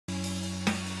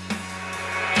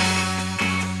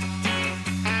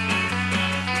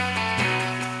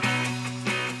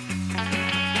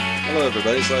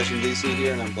everybody, DC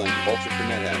here, and I'm playing Vulture for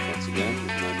Nethack once again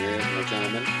with my myriad of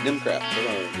gentlemen, Nimcraft.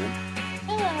 Hello, Nim.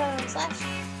 Hello, Slash.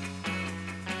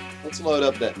 Let's load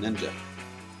up that ninja.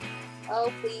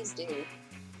 Oh, please do.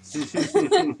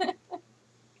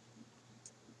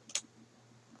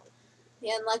 The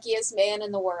unluckiest man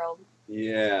in the world.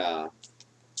 Yeah.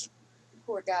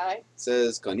 Poor guy. It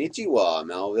says, Konnichiwa,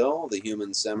 Melville, the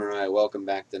Human Samurai. Welcome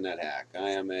back to Nethack.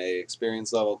 I am a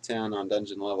experience level 10 on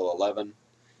dungeon level 11.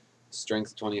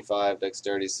 Strength 25,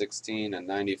 Dexterity 16, and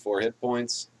 94 hit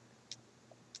points.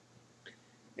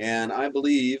 And I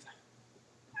believe,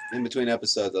 in between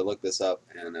episodes, I looked this up,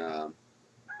 and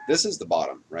this is the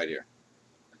bottom, right here.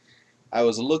 I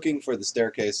was looking for the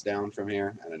staircase down from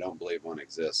here, and I don't believe one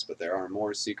exists, but there are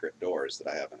more secret doors that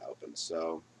I haven't opened,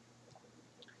 so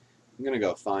I'm going to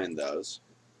go find those.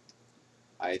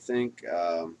 I think,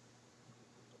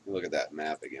 look at that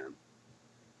map again.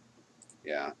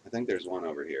 Yeah, I think there's one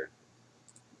over here.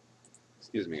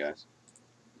 Excuse me, guys.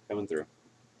 Coming through.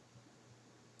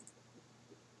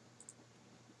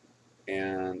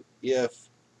 And if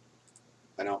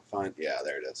I don't find... Yeah,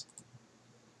 there it is.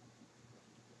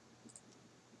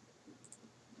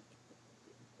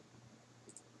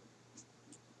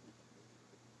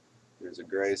 There's a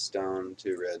gray stone,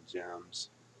 2 red gems.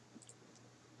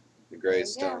 The gray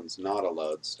stone's not a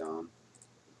lodestone.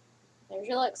 There's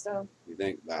your luck stone. You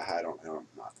think... I don't know. I'm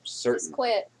not certain. Just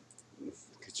quit.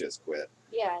 Just quit.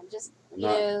 Yeah, just,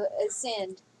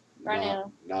 ascend right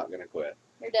now. Not going to quit.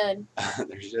 You're done.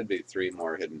 There should be 3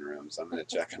 more hidden rooms. I'm going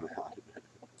to check them out.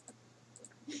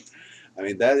 I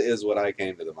mean, that is what I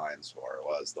came to the mines for,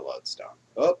 was the lodestone.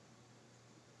 Oh!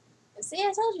 See,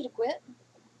 I told you to quit.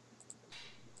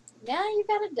 Now you've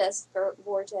got a dust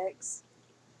vortex.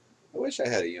 I wish I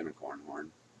had a unicorn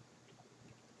horn.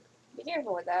 Be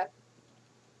careful with that.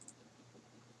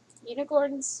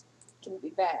 Unicorns can be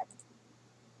bad.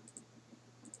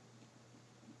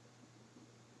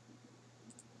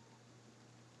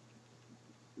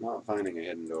 Not finding a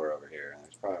hidden door over here.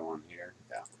 There's probably one here.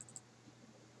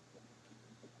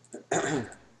 Yeah.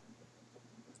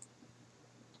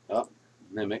 Oh,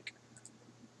 mimic.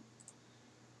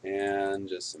 And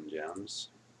just some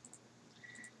gems.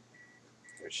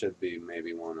 There should be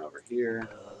maybe one over here.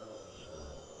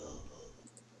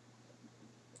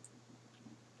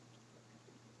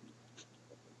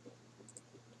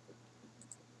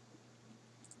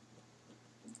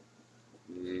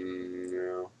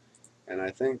 No. And I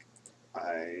think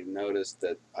I noticed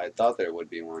that I thought there would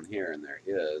be one here, and there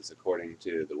is, according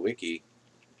to the wiki.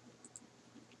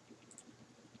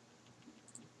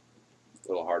 A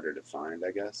little harder to find,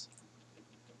 I guess.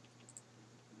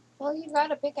 Well, you've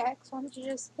got a pickaxe. Why don't you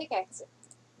just pickaxe it?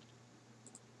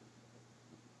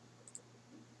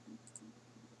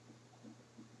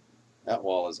 That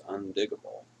wall is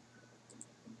undiggable.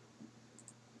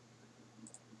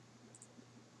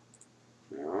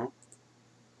 No.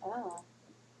 Oh.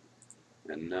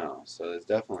 And no. So there's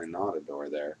definitely not a door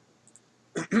there.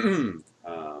 Let me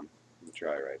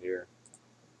try right here.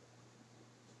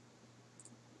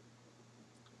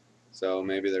 So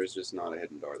maybe there's just not a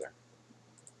hidden door there.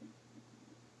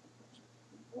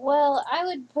 Well, I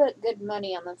would put good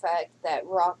money on the fact that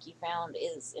rock you found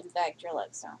is, in fact, your luck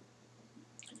stone.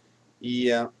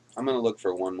 Yeah, I'm going to look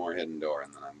for one more hidden door,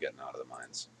 and then I'm getting out of the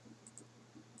mines.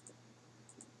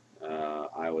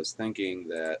 I was thinking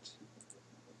that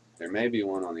there may be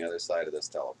one on the other side of this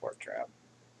teleport trap.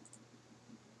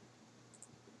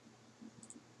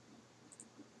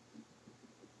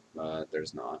 But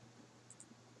there's not.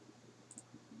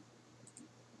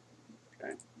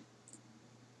 Okay.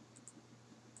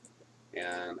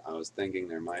 And I was thinking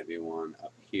there might be one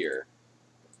up here.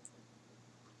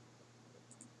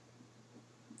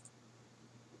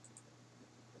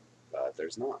 But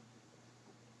there's not.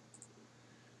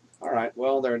 Alright,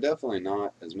 well, there are definitely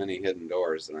not as many hidden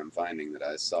doors that I'm finding that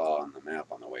I saw on the map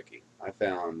on the wiki. I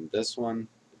found this one,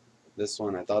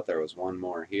 I thought there was one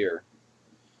more here.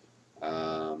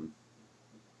 That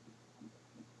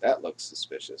looks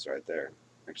suspicious right there.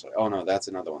 Actually, oh no, that's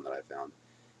another one that I found.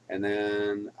 And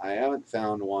then I haven't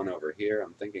found one over here.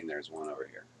 I'm thinking there's one over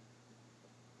here.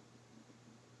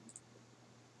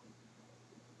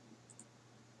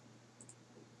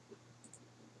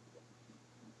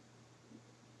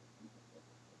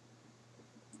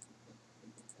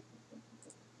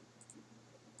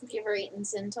 Have you ever eaten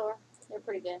centaur? They're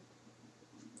pretty good.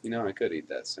 You know, I could eat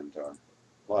that centaur.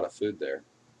 A lot of food there.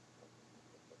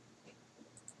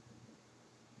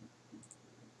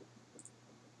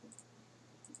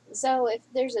 So if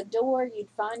there's a door, you'd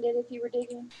find it if you were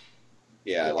digging?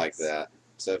 Yeah, Yes. I like that.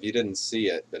 So if you didn't see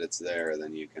it, but it's there,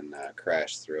 then you can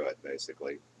crash through it,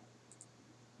 basically.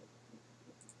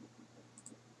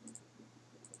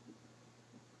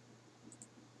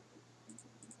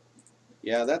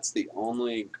 Yeah, that's the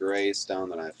only gray stone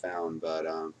that I found, but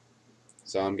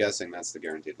so I'm guessing that's the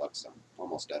guaranteed luck stone,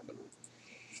 almost definitely.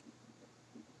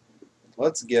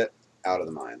 Let's get out of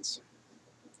the mines.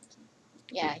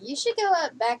 Yeah, you should go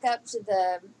back up to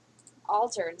the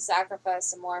altar and sacrifice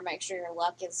some more. Make sure your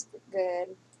luck is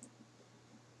good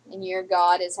and your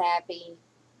god is happy.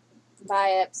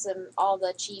 Buy up all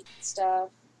the cheap stuff,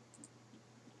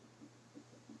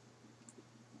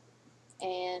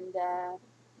 and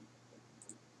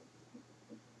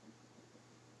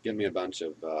Give me a bunch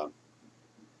of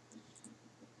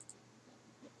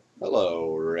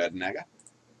hello, Red Nega.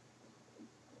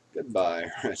 Goodbye,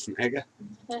 Red Nega.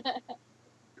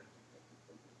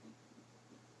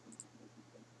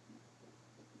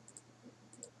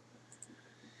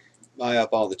 Buy up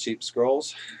all the cheap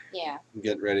scrolls. yeah.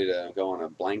 Get ready to go on a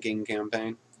blanking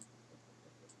campaign.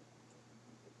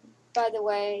 By the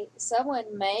way,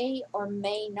 someone may or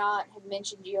may not have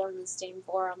mentioned you on the Steam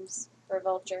forums for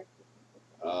Vulture.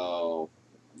 Oh,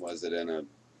 was it in a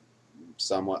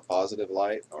somewhat positive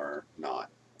light or not?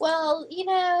 Well,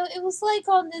 it was like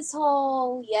on this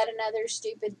whole yet another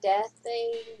stupid death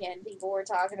thing, and people were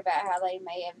talking about how they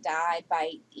may have died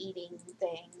by eating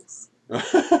things.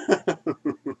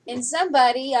 And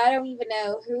somebody, I don't even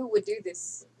know who would do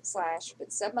this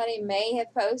but somebody may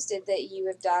have posted that you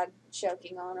have died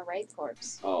choking on a wraith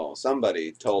corpse. Oh,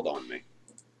 somebody told on me.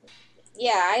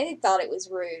 Yeah, I thought it was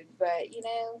rude, but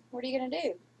what are you gonna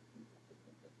do?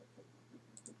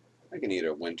 I can eat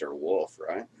a winter wolf,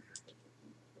 right?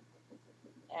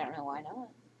 I don't know why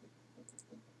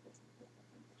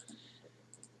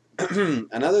not.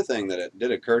 Another thing that it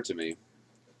did occur to me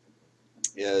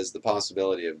is the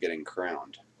possibility of getting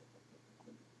crowned.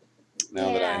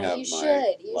 Now that I have you my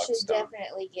should. You luck should stone.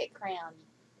 definitely get crowned.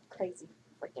 Crazy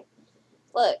freaking.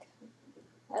 Look,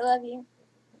 I love you.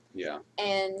 Yeah.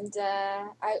 And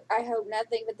I hope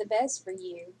nothing but the best for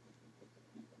you.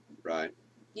 Right.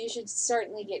 You should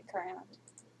certainly get crowned.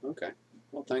 Okay.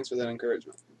 Well, thanks for that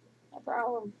encouragement. No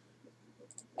problem.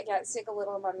 I got sick a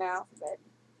little in my mouth, but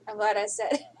I'm glad I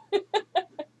said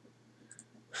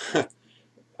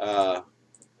it.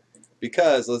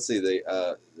 Because let's see,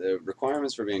 the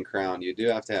requirements for being crowned, you do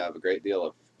have to have a great deal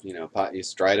of you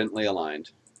stridently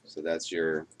aligned. So that's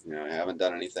your I haven't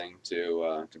done anything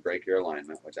to break your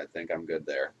alignment, which I think I'm good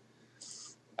there.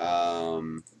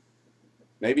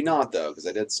 Maybe not though, because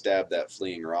I did stab that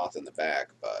fleeing Roth in the back.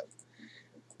 But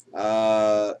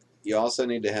you also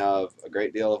need to have a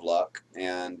great deal of luck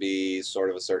and be sort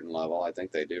of a certain level. I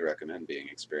think they do recommend being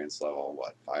experience level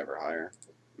 5 or higher.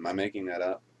 Am I making that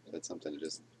up? Is that something that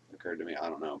just occurred to me? I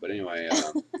don't know. But anyway,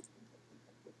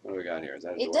 what do we got here? Is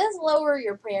that a It door? does lower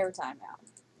your prayer timeout.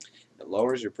 It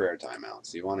lowers your prayer timeout.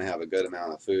 So you want to have a good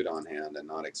amount of food on hand and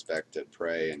not expect to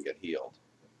pray and get healed.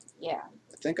 Yeah.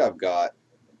 I think I've got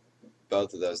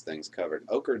both of those things covered.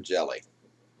 Ochre jelly.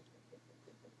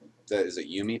 Is it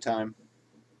Yumi time?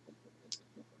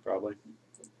 Probably.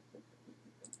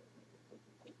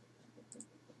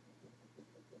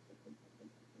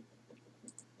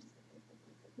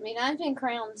 I mean, I've been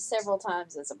crowned several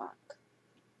times as a monk.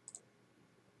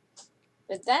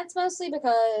 But that's mostly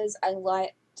because I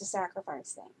like to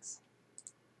sacrifice things.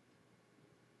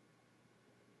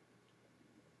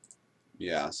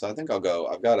 Yeah, so I think I'll go.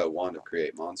 I've got a wand of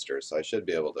create monsters, so I should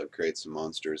be able to create some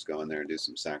monsters, go in there and do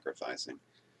some sacrificing.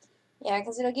 Yeah,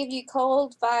 because it'll give you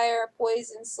cold, fire,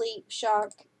 poison, sleep,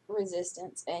 shock,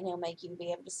 resistance, and it'll make you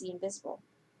be able to see invisible.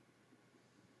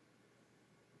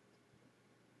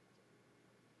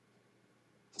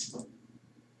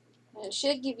 And it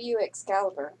should give you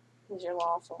Excalibur, because you're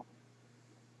lawful.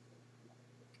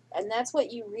 And that's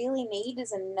what you really need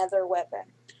is another weapon.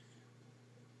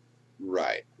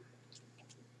 Right.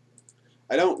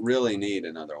 I don't really need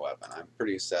another weapon. I'm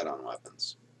pretty set on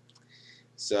weapons.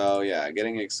 So yeah,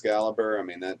 getting Excalibur, I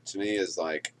mean that to me is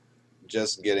like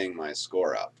just getting my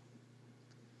score up.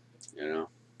 Yeah.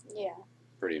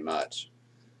 Pretty much.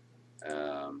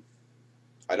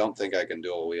 I don't think I can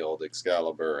dual wield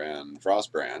Excalibur and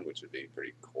Frostbrand, which would be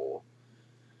pretty cool.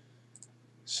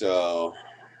 So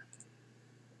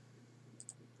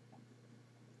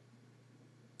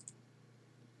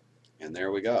and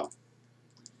there we go.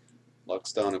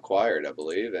 Luckstone acquired, I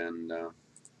believe, and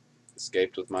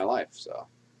escaped with my life. So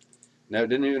no,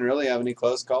 didn't even really have any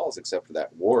close calls except for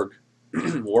that Warg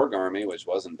Warg army, which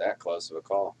wasn't that close of a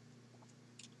call.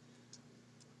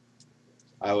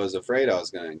 I was afraid I was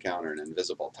going to encounter an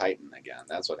invisible Titan again.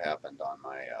 That's what happened on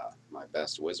my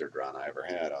best wizard run I ever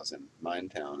had. I was in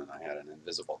Minetown and I had an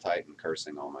invisible Titan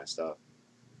cursing all my stuff.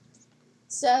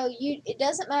 So it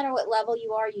doesn't matter what level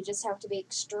you are, you just have to be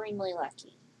extremely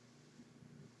lucky.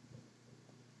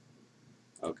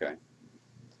 Okay.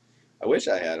 I wish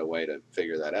I had a way to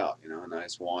figure that out. You know, a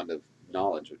nice wand of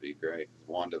knowledge would be great.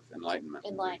 Wand of enlightenment.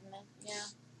 Enlightenment, yeah.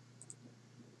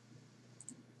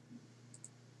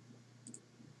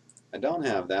 I don't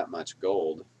have that much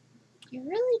gold. You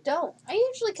really don't. I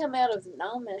usually come out of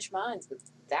gnomish mines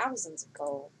with thousands of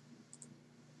gold.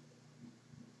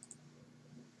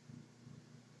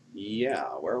 Yeah,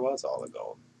 where was all the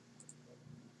gold?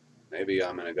 Maybe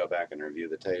I'm going to go back and review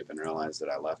the tape and realize that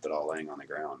I left it all laying on the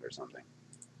ground or something.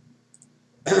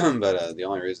 But the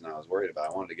only reason I was worried about,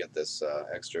 I wanted to get this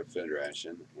extra food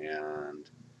ration and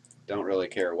don't really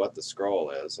care what the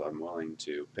scroll is. I'm willing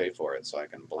to pay for it so I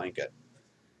can blank it.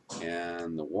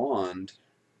 And the wand,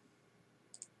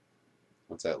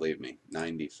 what's that leave me?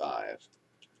 95.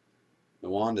 The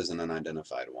wand is an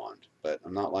unidentified wand, but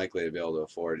I'm not likely to be able to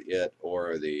afford it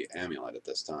or the amulet at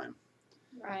this time.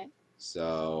 Right.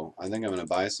 So I think I'm going to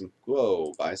buy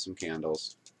some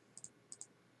candles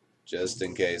just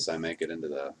in case I make it into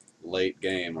the late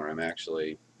game where I'm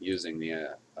actually using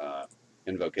the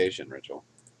invocation ritual.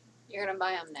 You're going to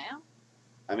buy them now?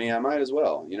 I mean, I might as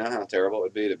well. You know how terrible it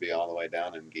would be to be all the way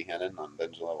down in Gehenna on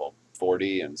dungeon level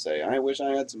 40 and say, I wish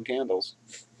I had some candles.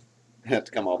 I have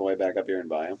to come all the way back up here and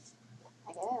buy them.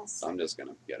 I guess. So I'm just going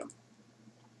to get them.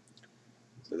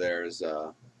 So there's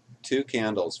 2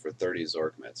 candles for 30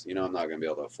 Zorkmits. You know I'm not going to be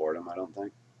able to afford them, I don't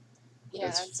think. Yeah,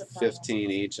 It's that's a problem.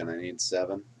 15 each and I need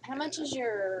 7. How much is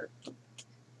your...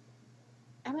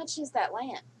 How much is that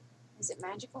lamp? Is it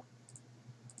magical?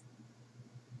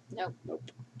 Nope.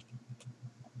 Nope.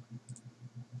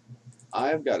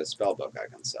 I've got a spell book I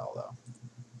can sell, though.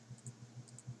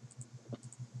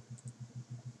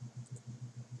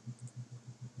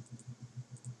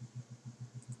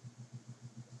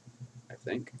 I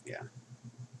think, yeah.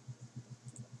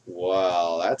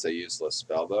 Well, that's a useless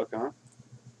spell book, huh?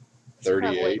 It's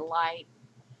probably 38. light.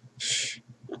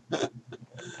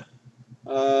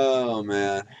 Oh,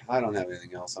 man. I don't have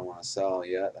anything else I want to sell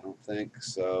yet, I don't think,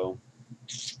 so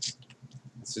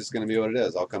it's just going to be what it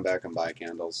is. I'll come back and buy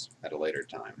candles at a later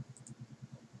time.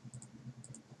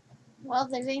 Well,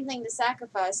 if there's anything to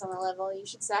sacrifice on the level, you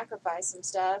should sacrifice some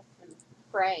stuff and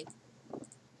pray.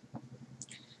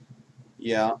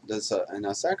 Yeah,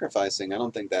 and sacrificing, I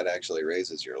don't think that actually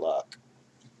raises your luck.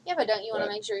 Yeah, but don't you want to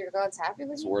But make sure your God's happy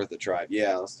with it's you? worth a try.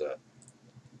 Yeah, let's do it.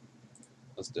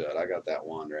 Let's do it. I got that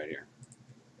wand right here.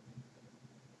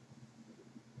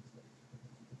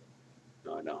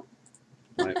 No, I don't.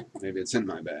 Maybe it's in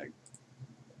my bag.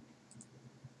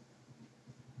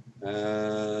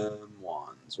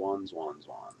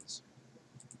 Wands.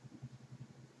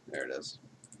 There it is.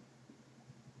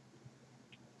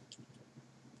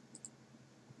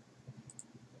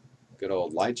 Good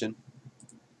old lichen.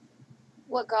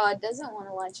 What God doesn't want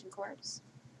a lichen corpse?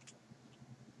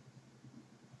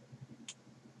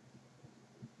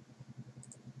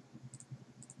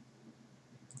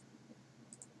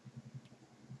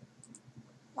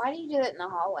 Why do you do it in the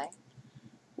hallway?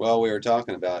 Well, we were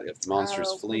talking about if the monster's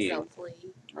Oh, 'cause fleeing. they'll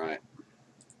flee. Right.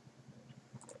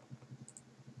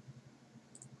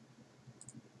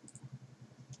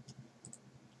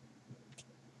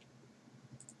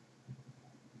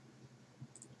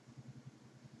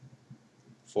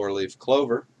 Four-leaf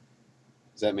clover.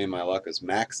 Does that mean my luck is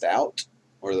maxed out,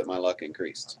 or that my luck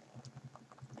increased?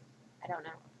 I don't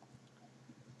know.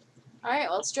 Alright,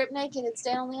 well, strip naked and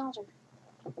stand on the altar.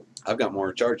 I've got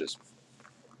more charges.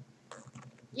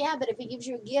 Yeah, but if he gives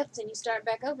you a gift, then you start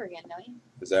back over again, don't you?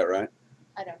 Is that right?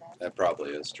 I don't know. That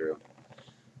probably is true.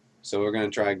 So we're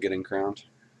going to try getting crowned.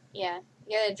 Yeah,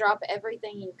 you gotta drop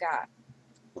everything you've got.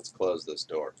 Let's close this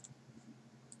door.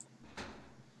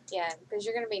 Yeah, because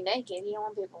you're gonna be naked. You don't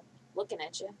want people looking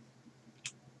at you.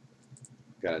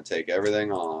 Got to take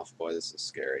everything off. Boy, this is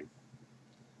scary.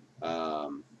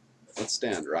 Let's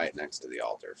stand right next to the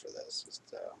altar for this.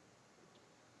 Just,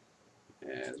 yeah,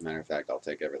 as a matter of fact, I'll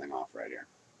take everything off right here.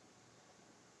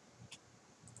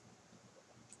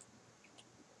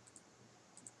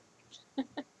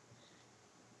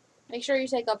 Make sure you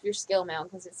take off your skill mount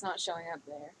because it's not showing up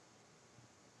there.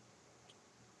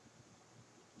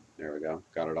 There we go.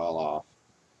 Got it all off.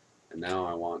 And now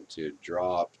I want to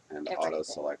drop and Everything.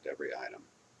 auto-select every item.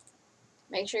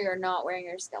 Make sure you're not wearing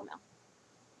your skill mount.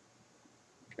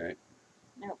 Okay.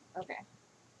 Nope. Okay.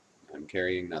 I'm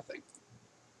carrying nothing.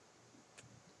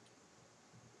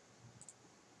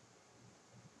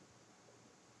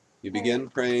 You begin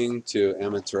praying to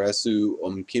Amaterasu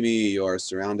Omkimi. You are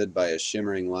surrounded by a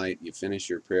shimmering light. You finish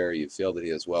your prayer. You feel that he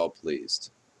is well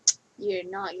pleased. You did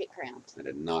not get crowned. I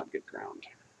did not get crowned.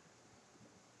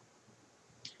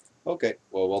 Okay,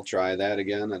 well, we'll try that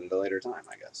again at a later time,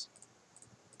 I guess.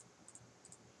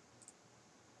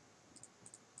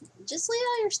 Just leave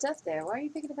all your stuff there. Why are you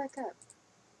picking it back up?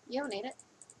 You don't need it.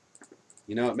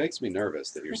 You know, it makes me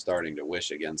nervous that you're starting to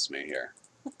wish against me here.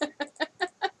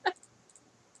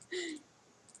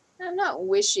 I'm not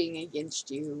wishing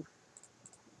against you.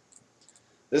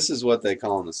 This is what they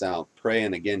call in the South,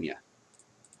 praying again ya.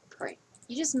 Pray.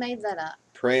 You just made that up.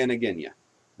 Praying again ya.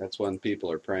 That's when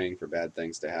people are praying for bad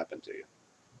things to happen to you.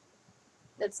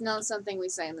 That's not something we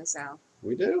say in the South.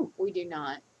 We do. We do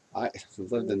not. I've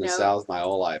lived in the No. South my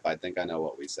whole life. I think I know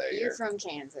what we say You're here. from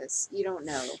Kansas. You don't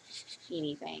know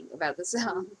anything about the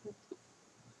South.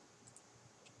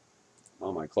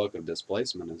 Oh, my cloak of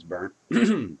displacement is burnt.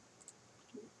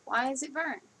 Why is it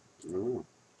burnt? Oh.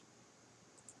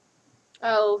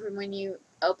 Oh, from when you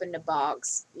opened a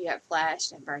box, you got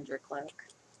flashed and burned your cloak.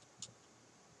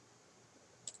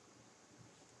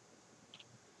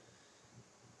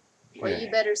 Well, you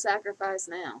better sacrifice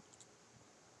now.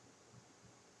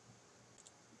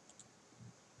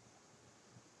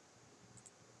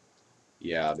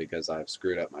 Yeah, because I've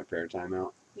screwed up my prayer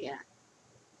timeout. Yeah.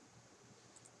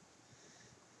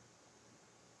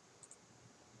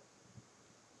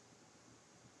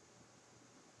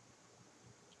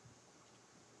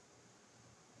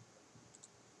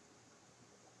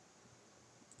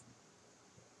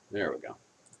 There we go.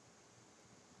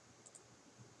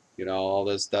 Get all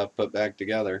this stuff put back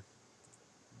together.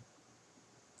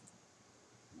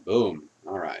 Boom.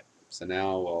 All right. So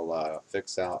now we'll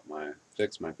fix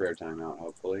my prayer timeout,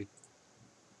 hopefully.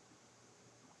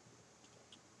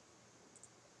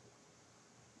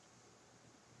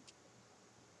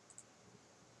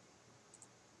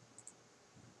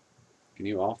 Can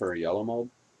you offer a yellow mold?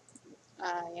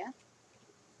 Yeah.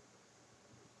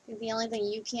 I think the only thing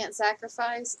you can't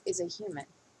sacrifice is a human.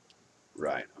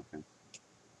 Right. Okay.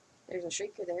 There's a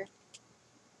shrieker there.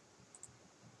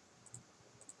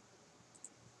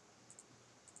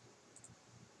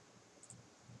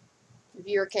 If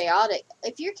you're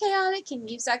chaotic, can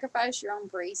you sacrifice your own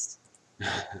priest?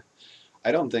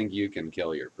 I don't think you can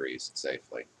kill your priest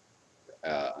safely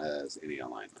as any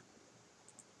alignment.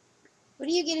 What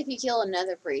do you get if you kill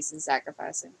another priest and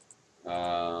sacrifice him?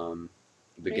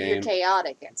 The If game. you're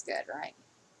chaotic, it's good, right?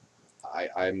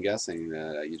 I'm guessing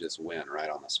that you just win right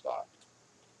on the spot.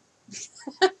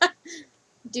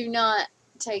 Do not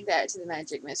take that to the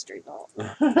Magic Mystery Vault.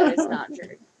 That is not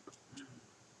true.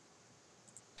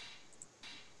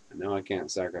 I know I can't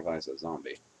sacrifice a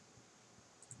zombie.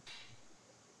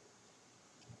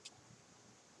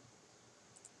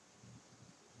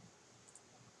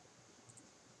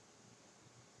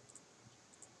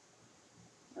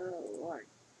 Oh, Lord.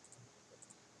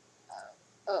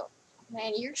 Oh,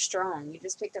 man, you're strong. You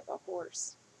just picked up a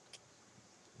horse.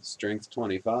 Strength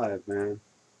 25, man.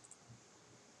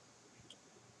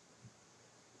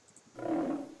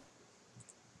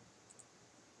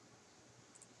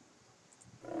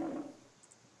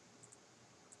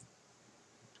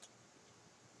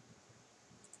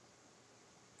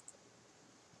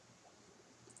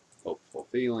 Hopeful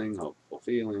feeling, hopeful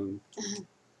feeling.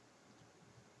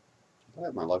 I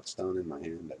have my luck stone in my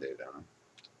hand. I do, don't I?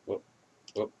 Whoop,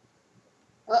 whoop.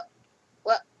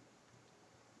 What?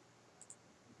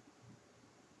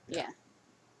 Yeah.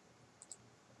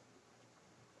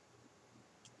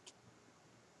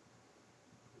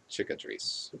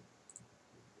 Cicatrice.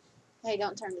 Hey,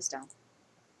 don't turn to stone.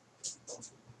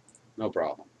 No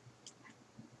problem.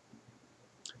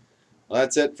 Well,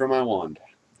 that's it for my wand.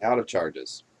 Out of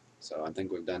charges. So I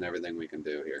think we've done everything we can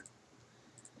do here.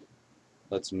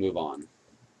 Let's move on.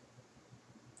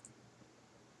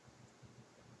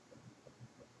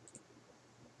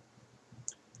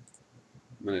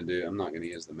 I'm not going to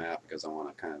use the map because I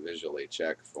want to kind of visually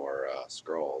check for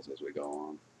scrolls as we go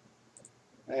on.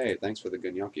 Hey, thanks for the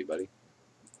gnocchi, buddy.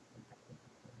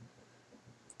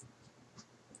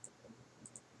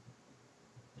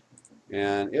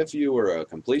 And if you were a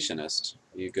completionist,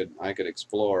 I could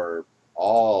explore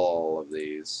all of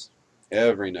these,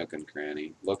 every nook and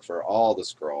cranny, look for all the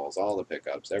scrolls, all the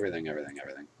pickups, everything.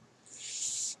 I'm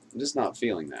just not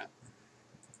feeling that.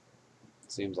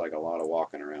 It seems like a lot of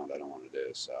walking around I don't want to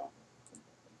do, so.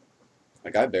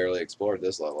 Like, I barely explored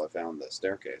this level. I found the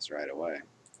staircase right away.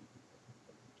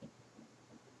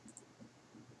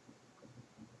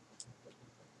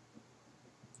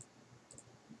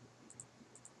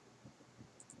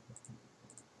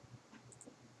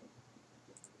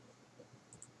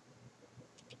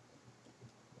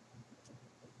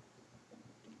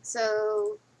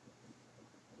 So,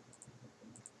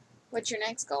 what's your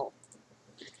next goal?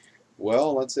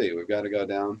 Well, let's see. We've got to go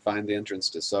down, find the entrance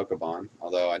to Sokoban,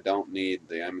 although I don't need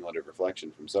the Amulet of Reflection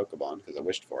from Sokoban because I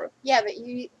wished for it. Yeah, but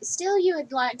you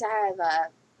would like to have a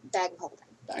bag of holding.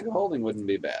 Bag of holding wouldn't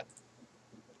be bad.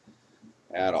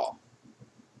 At all.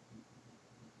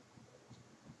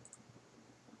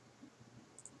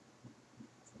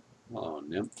 Oh,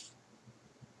 nymph.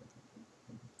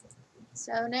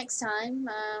 So next time,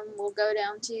 we'll go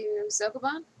down to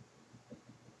Sokoban.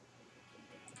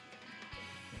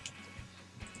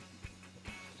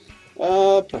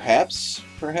 Perhaps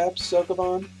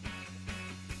Sokoban.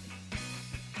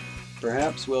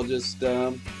 Perhaps we'll just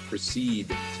proceed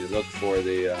to look for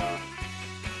the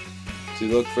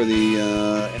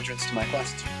entrance to my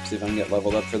quest. See if I can get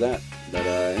leveled up for that. But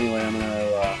anyway, I'm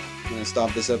gonna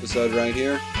stop this episode right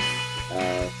here.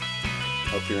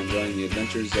 Hope you're enjoying the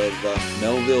adventures of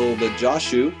Melville the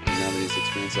Joshu. Now that he's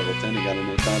experienced level 10, he got a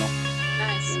new title.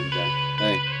 Nice. And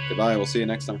hey, goodbye. We'll see you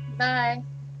next time. Bye.